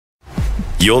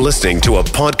You're listening to a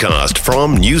podcast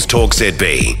from News Talk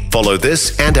ZB. Follow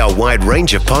this and our wide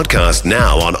range of podcasts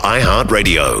now on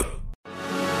iHeartRadio.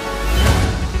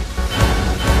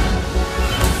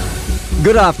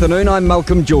 Good afternoon, I'm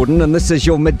Malcolm Jordan and this is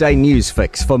your midday news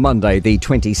fix for Monday the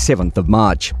 27th of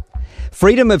March.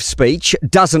 Freedom of speech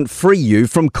doesn't free you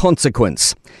from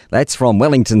consequence. That's from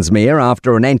Wellington's mayor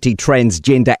after an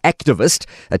anti-transgender activist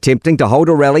attempting to hold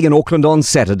a rally in Auckland on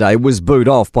Saturday was booed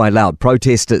off by loud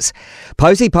protesters.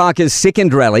 Posey Parker's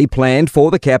second rally planned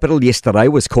for the capital yesterday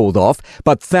was called off,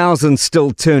 but thousands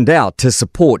still turned out to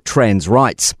support trans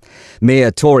rights.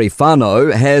 Mayor Tori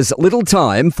Whanau has little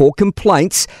time for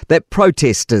complaints that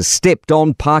protesters stepped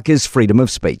on Parker's freedom of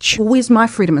speech. Well, where's my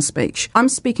freedom of speech? I'm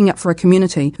speaking up for a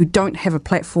community who don't have a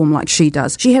platform like she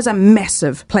does. She has a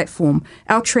massive platform.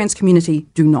 Our trans community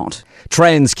do not.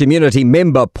 Trans community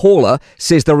member Paula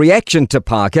says the reaction to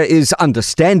Parker is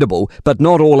understandable, but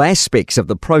not all aspects of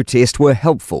the protest were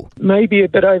helpful. Maybe a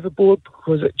bit overboard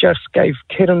because it just gave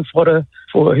cannon fodder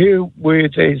for her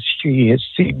words, as she has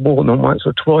said more than once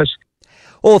or twice.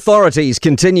 Authorities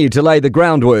continue to lay the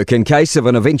groundwork in case of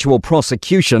an eventual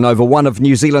prosecution over one of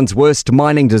New Zealand's worst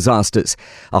mining disasters.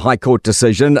 A High Court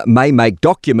decision may make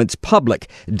documents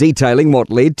public, detailing what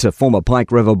led to former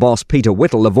Pike River boss Peter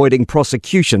Whittle avoiding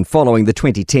prosecution following the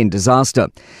 2010 disaster.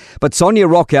 But Sonia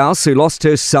Rockhouse, who lost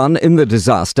her son in the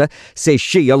disaster, says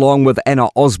she, along with Anna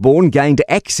Osborne, gained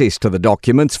access to the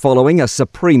documents following a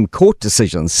Supreme Court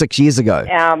decision 6 years ago.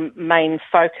 Our main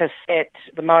focus at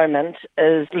the moment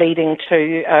is leading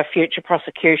to a future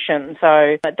prosecution,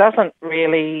 so it doesn't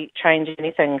really change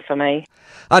anything for me.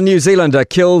 A New Zealander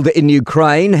killed in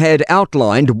Ukraine had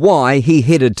outlined why he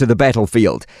headed to the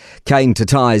battlefield. Kane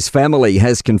Tatai's family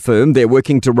has confirmed they're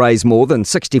working to raise more than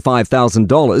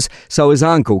 $65,000 so his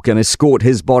uncle can escort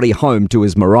his body home to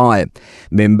his marae.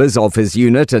 Members of his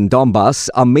unit in Donbass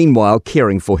are meanwhile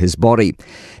caring for his body.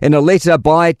 In a letter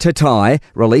by Tatai,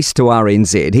 released to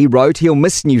RNZ, he wrote he'll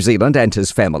miss New Zealand and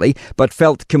his family, but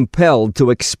felt compelled to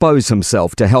expose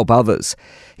himself to help others.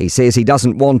 He says he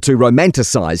doesn't want to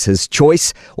romanticise his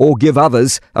choice or give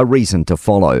others a reason to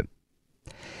follow.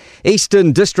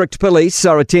 Eastern District Police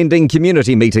are attending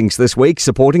community meetings this week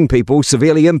supporting people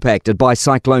severely impacted by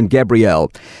Cyclone Gabrielle.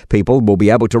 People will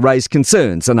be able to raise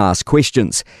concerns and ask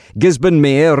questions. Gisborne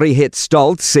Mayor Rehet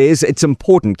Stoltz says it's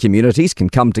important communities can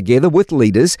come together with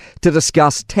leaders to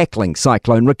discuss tackling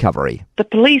cyclone recovery. The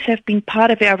police have been part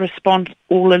of our response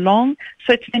all along,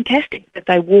 so it's fantastic that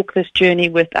they walk this journey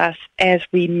with us as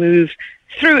we move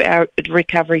through our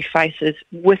recovery phases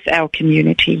with our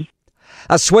community.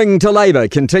 A swing to Labour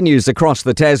continues across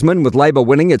the Tasman, with Labour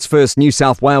winning its first New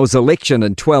South Wales election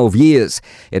in 12 years.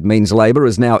 It means Labour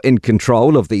is now in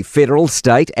control of the federal,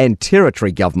 state and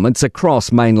territory governments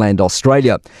across mainland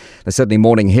Australia. The Sydney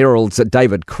Morning Herald's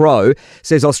David Crowe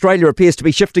says Australia appears to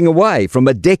be shifting away from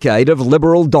a decade of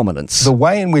Liberal dominance. The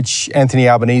way in which Anthony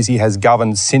Albanese has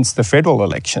governed since the federal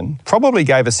election probably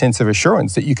gave a sense of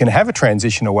assurance that you can have a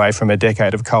transition away from a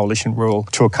decade of coalition rule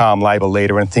to a calm Labor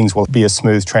leader and things will be a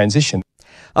smooth transition.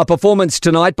 A performance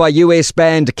tonight by US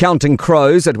band Counting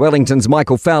Crows at Wellington's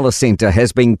Michael Fowler Centre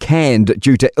has been canned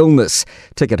due to illness.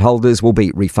 Ticket holders will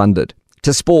be refunded.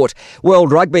 To sport, World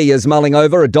Rugby is mulling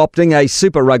over adopting a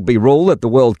Super Rugby rule at the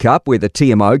World Cup where the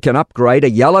TMO can upgrade a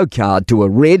yellow card to a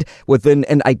red within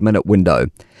an 8-minute window.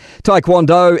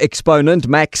 Taekwondo exponent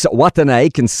Max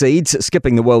Watanabe concedes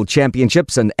skipping the World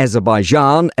Championships in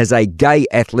Azerbaijan as a gay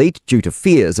athlete due to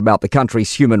fears about the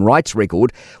country's human rights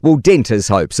record will dent his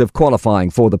hopes of qualifying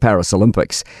for the Paris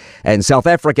Olympics. And South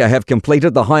Africa have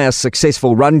completed the highest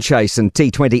successful run chase in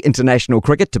T20 international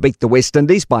cricket to beat the West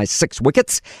Indies by 6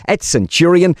 wickets at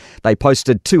Centurion. They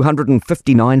posted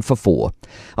 259 for 4.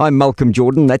 I'm Malcolm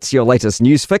Jordan. That's your latest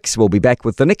news fix. We'll be back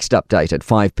with the next update at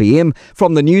 5 p.m.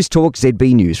 from the News Talk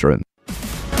ZB Newsroom.